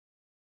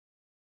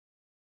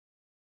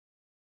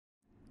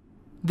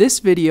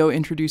This video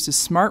introduces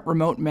Smart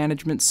Remote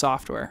Management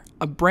Software,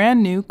 a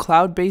brand new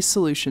cloud-based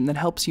solution that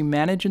helps you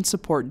manage and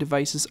support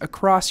devices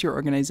across your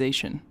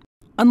organization.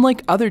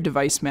 Unlike other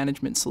device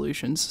management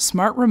solutions,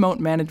 Smart Remote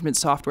Management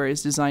Software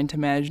is designed to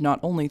manage not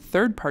only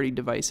third-party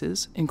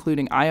devices,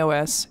 including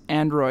iOS,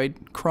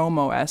 Android, Chrome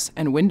OS,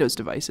 and Windows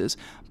devices,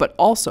 but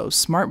also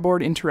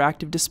SmartBoard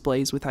interactive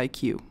displays with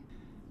IQ.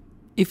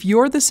 If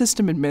you're the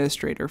system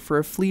administrator for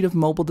a fleet of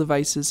mobile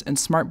devices and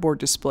SmartBoard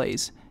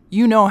displays,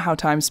 you know how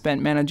time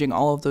spent managing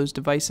all of those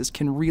devices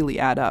can really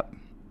add up,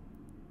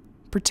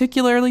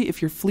 particularly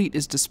if your fleet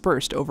is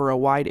dispersed over a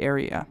wide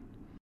area.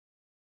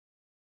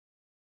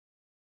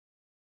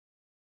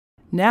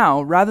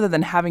 Now, rather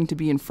than having to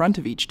be in front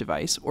of each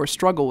device or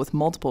struggle with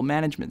multiple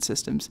management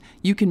systems,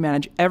 you can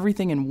manage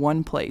everything in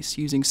one place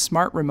using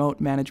Smart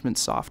Remote Management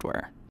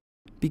Software.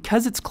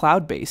 Because it's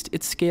cloud-based,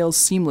 it scales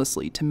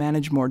seamlessly to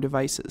manage more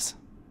devices.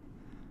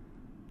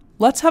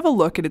 Let's have a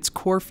look at its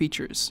core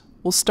features.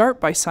 We'll start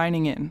by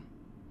signing in.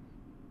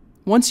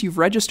 Once you've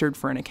registered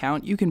for an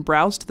account, you can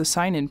browse to the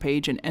sign-in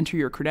page and enter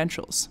your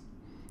credentials.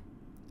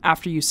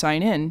 After you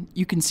sign in,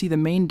 you can see the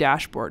main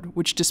dashboard,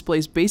 which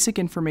displays basic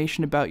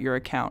information about your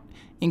account,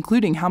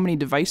 including how many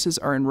devices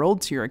are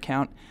enrolled to your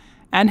account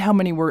and how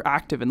many were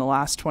active in the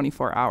last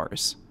 24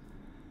 hours.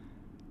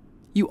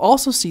 You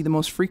also see the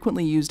most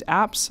frequently used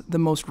apps, the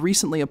most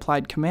recently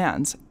applied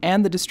commands,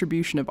 and the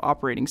distribution of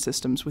operating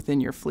systems within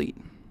your fleet.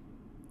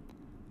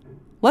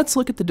 Let's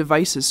look at the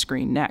Devices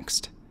screen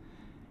next.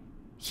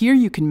 Here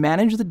you can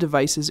manage the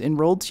devices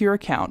enrolled to your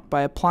account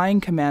by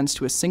applying commands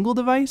to a single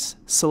device,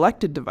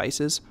 selected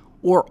devices,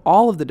 or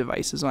all of the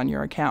devices on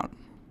your account.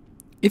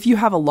 If you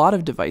have a lot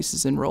of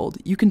devices enrolled,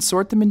 you can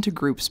sort them into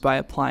groups by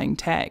applying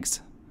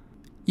tags.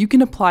 You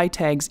can apply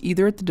tags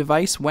either at the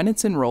device when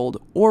it's enrolled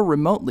or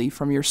remotely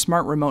from your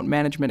Smart Remote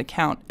Management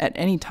account at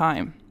any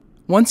time.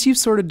 Once you've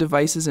sorted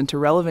devices into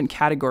relevant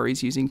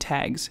categories using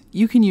tags,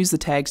 you can use the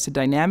tags to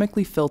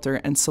dynamically filter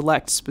and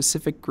select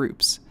specific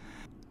groups.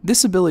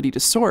 This ability to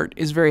sort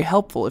is very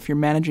helpful if you're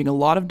managing a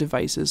lot of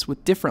devices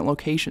with different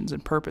locations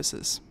and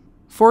purposes.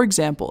 For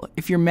example,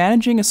 if you're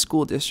managing a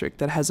school district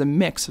that has a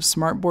mix of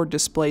SmartBoard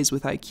displays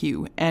with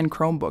IQ and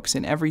Chromebooks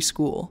in every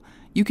school,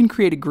 you can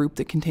create a group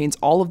that contains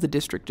all of the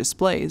district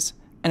displays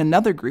and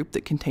another group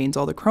that contains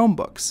all the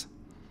Chromebooks.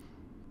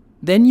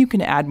 Then you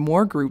can add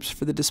more groups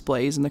for the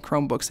displays and the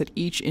Chromebooks at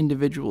each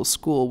individual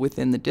school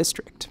within the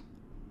district.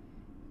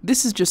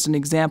 This is just an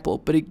example,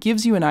 but it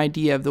gives you an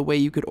idea of the way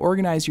you could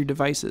organize your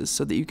devices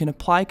so that you can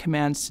apply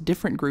commands to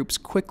different groups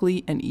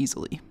quickly and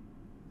easily.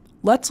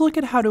 Let's look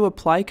at how to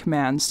apply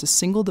commands to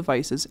single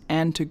devices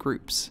and to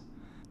groups.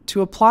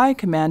 To apply a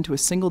command to a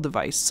single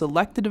device,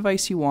 select the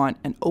device you want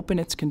and open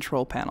its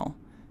control panel.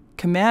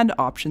 Command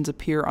options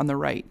appear on the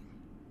right.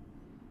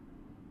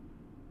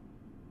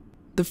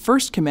 The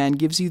first command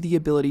gives you the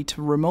ability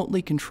to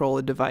remotely control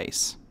a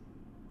device.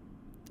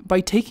 By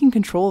taking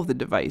control of the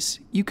device,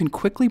 you can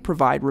quickly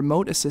provide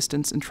remote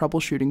assistance and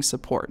troubleshooting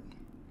support.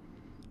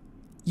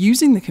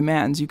 Using the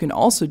commands, you can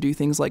also do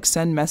things like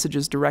send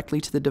messages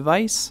directly to the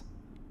device,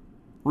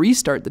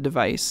 restart the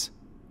device,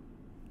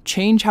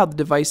 change how the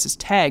device is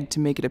tagged to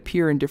make it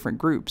appear in different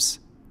groups,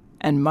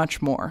 and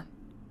much more.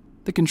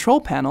 The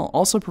control panel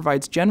also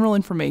provides general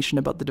information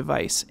about the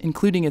device,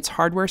 including its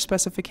hardware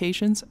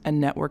specifications and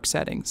network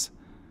settings.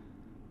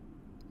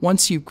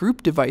 Once you've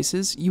grouped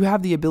devices, you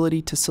have the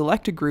ability to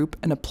select a group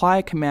and apply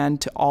a command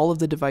to all of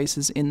the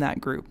devices in that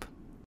group.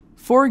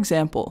 For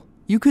example,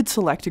 you could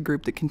select a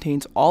group that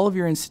contains all of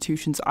your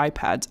institution's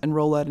iPads and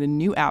roll out a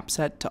new app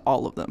set to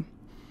all of them.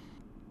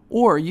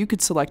 Or you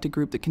could select a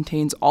group that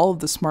contains all of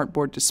the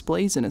SmartBoard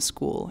displays in a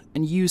school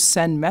and use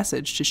Send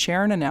Message to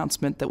share an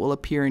announcement that will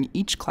appear in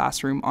each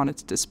classroom on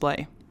its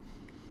display.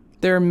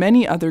 There are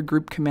many other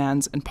group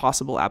commands and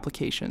possible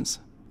applications.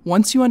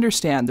 Once you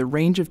understand the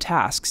range of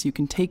tasks you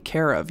can take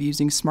care of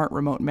using Smart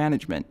Remote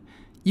Management,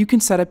 you can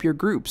set up your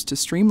groups to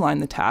streamline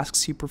the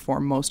tasks you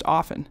perform most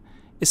often,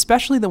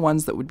 especially the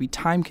ones that would be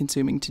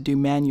time-consuming to do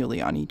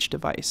manually on each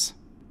device.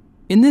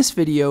 In this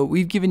video,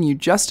 we've given you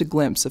just a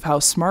glimpse of how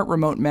Smart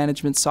Remote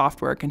Management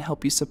software can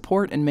help you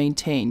support and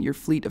maintain your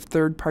fleet of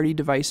third-party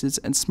devices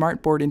and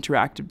SmartBoard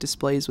interactive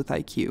displays with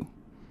IQ.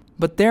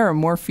 But there are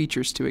more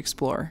features to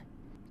explore.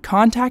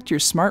 Contact your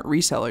smart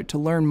reseller to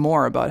learn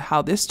more about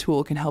how this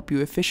tool can help you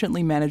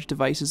efficiently manage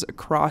devices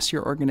across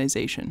your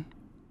organization.